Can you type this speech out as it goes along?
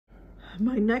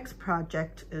My next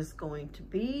project is going to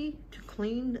be to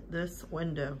clean this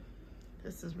window.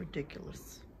 This is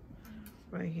ridiculous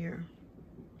right here.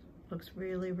 Looks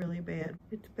really, really bad.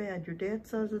 It's bad. Your dad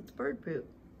says it's bird poop,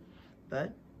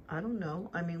 but I don't know.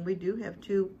 I mean, we do have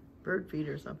 2 bird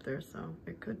feeders up there, so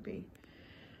it could be.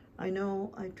 I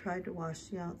know I tried to wash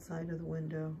the outside of the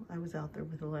window. I was out there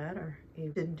with a ladder.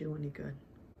 It didn't do any good.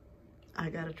 I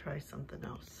gotta try something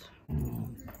else.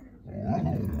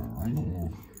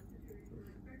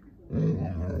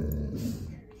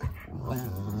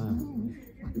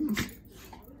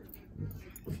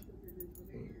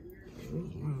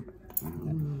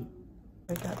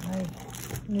 I got my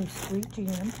new squeegee in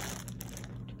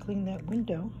to clean that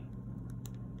window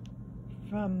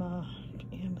from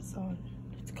Amazon.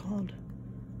 It's called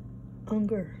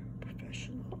Unger,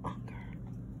 Professional Unger.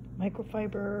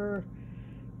 Microfiber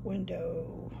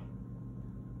window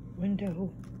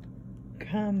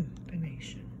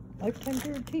combination. Lifetime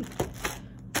guarantee.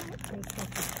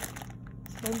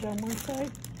 Sponge on one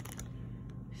side,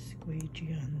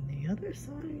 squeegee on the other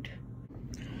side.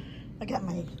 I got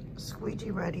my squeegee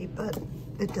ready, but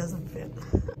it doesn't fit.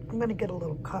 I'm gonna get a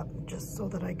little cup just so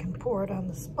that I can pour it on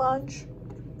the sponge.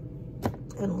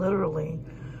 And literally,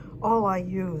 all I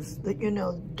use,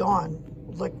 Dawn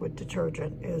liquid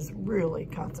detergent is really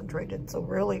concentrated. So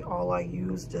really all I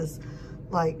used is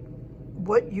like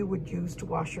what you would use to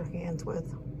wash your hands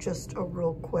with. Just a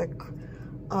real quick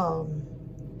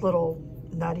little,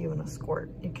 not even a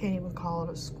squirt. You can't even call it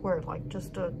a squirt, like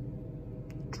just a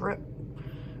drip.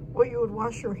 What you would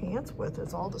wash your hands with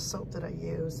is all the soap that I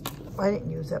used. I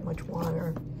didn't use that much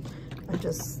water. I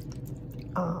just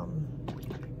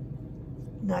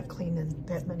not cleaning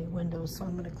that many windows, so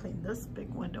I'm going to clean this big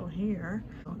window here.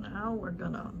 So now we're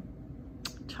going to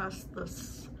test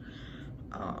this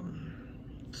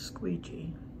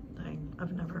squeegee thing.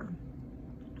 I've never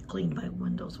cleaned my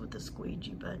windows with a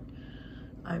squeegee, but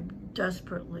I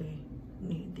desperately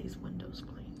need these windows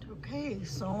cleaned. Okay,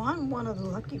 so I'm one of the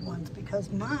lucky ones because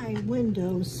my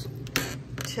windows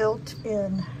tilt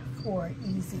in for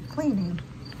easy cleaning.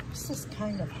 It's just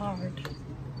kind of hard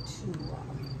to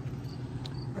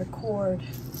record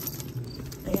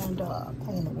and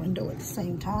clean the window at the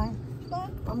same time,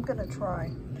 but I'm gonna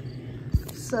try.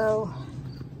 So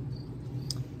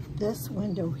this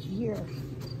window here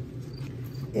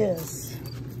is,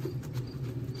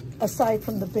 aside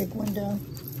from the big window,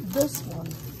 this one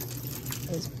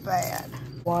is bad.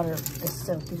 Water is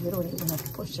soapy. You don't even have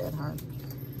to push that hard.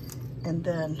 And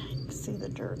then you can see the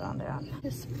dirt on that.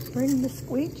 Just bring the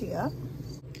squeegee up.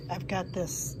 I've got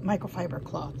this microfiber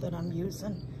cloth that I'm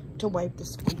using to wipe the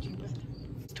squeegee with.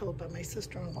 I was told by my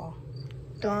sister-in-law,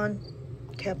 Dawn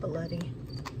Capoletti,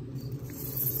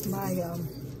 my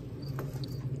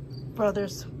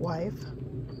brother's wife,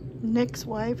 Nick's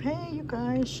wife. Hey, you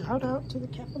guys, shout out to the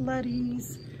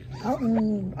Capolettis out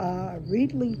in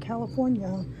Reedley,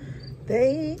 California.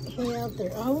 They have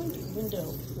their own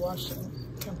window washing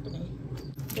company.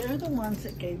 They're the ones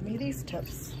that gave me these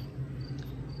tips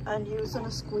on using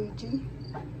a squeegee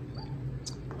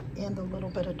and a little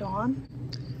bit of Dawn.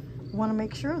 I want to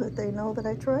make sure that they know that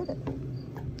I tried it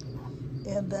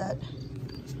and that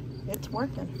it's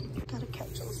working. Gotta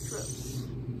catch those drips.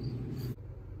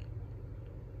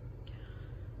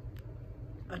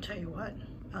 I'll tell you what,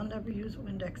 I'll never use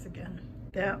Windex again.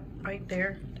 That right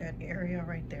there, that area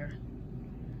right there,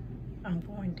 I'm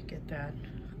going to get that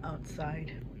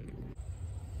outside.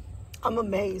 I'm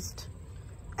amazed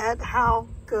at how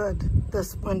good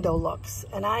this window looks,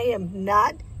 and I am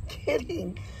not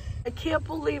kidding. I can't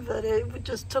believe that it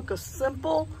just took a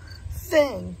simple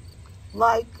thing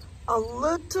like a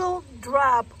little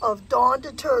drop of Dawn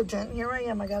detergent. Here I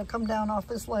am, I gotta come down off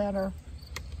this ladder.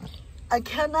 I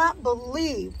cannot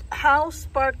believe how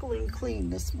sparkling clean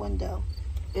this window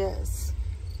is.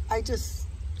 I just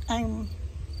can't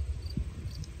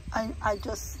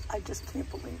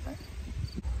believe it.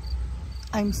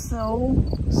 I'm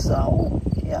so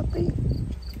happy.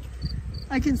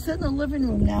 I can sit in the living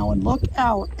room now and look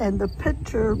out, and the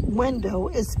picture window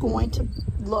is going to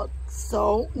look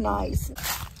so nice.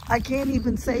 I can't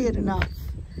even say it enough.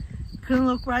 Can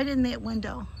look right in that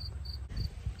window.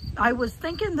 I was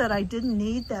thinking that I didn't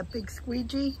need that big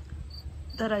squeegee,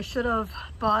 that I should have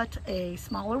bought a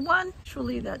smaller one.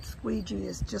 Actually, that squeegee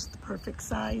is just the perfect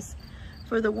size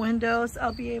for the windows.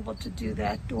 I'll be able to do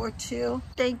that door too.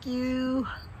 Thank you,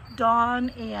 Dawn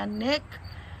and Nick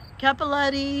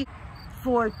Capoletti,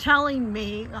 for telling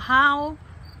me how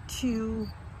to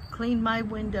clean my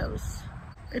windows.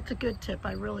 It's a good tip.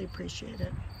 I really appreciate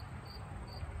it.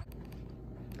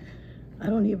 I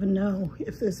don't even know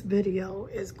if this video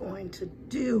is going to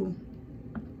do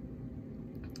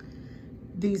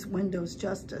these windows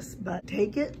justice, but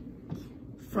take it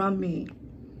from me.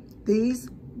 These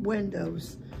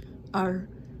windows are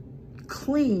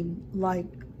clean like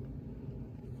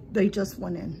they just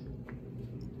went in.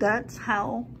 That's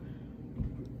how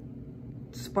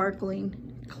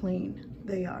sparkling clean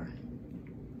they are.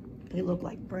 They look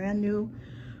like brand new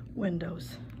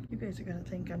windows. You guys are gonna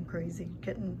think I'm crazy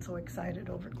getting so excited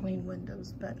over clean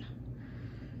windows, but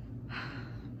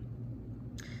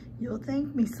you'll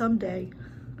thank me someday.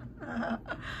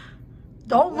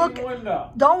 Don't look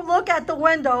at the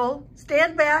window.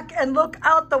 Stand back and look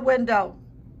out the window.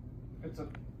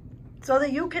 So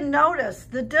that you can notice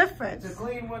the difference. It's a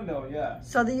clean window, yeah.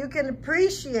 So that you can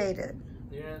appreciate it.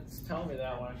 You didn't tell me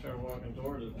that when I started walking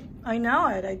towards it. I know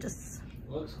it. I just...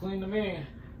 Looks clean to me.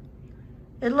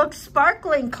 It looks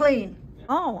sparkling clean.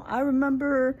 Oh, I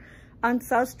remember on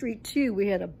South Street too, we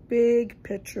had a big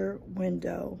picture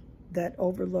window that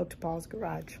overlooked Paul's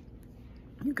garage.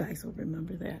 You guys will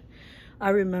remember that. I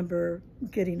remember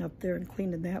getting up there and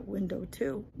cleaning that window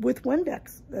too with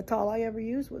Windex. That's all I ever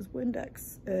used was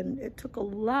Windex. And it took a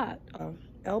lot of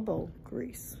elbow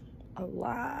grease, a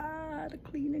lot of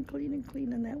cleaning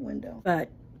that window. But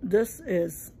this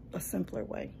is a simpler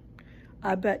way.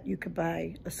 I bet you could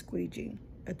buy a squeegee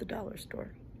at the dollar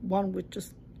store. One with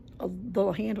just a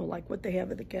little handle like what they have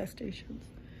at the gas stations.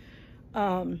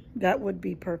 That would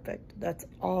be perfect. That's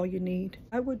all you need.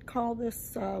 I would call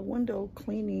this window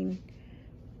cleaning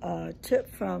tip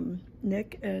from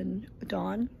Nick and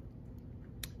Dawn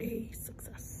a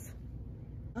success.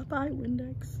 Bye-bye,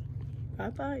 Windex.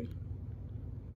 Bye-bye.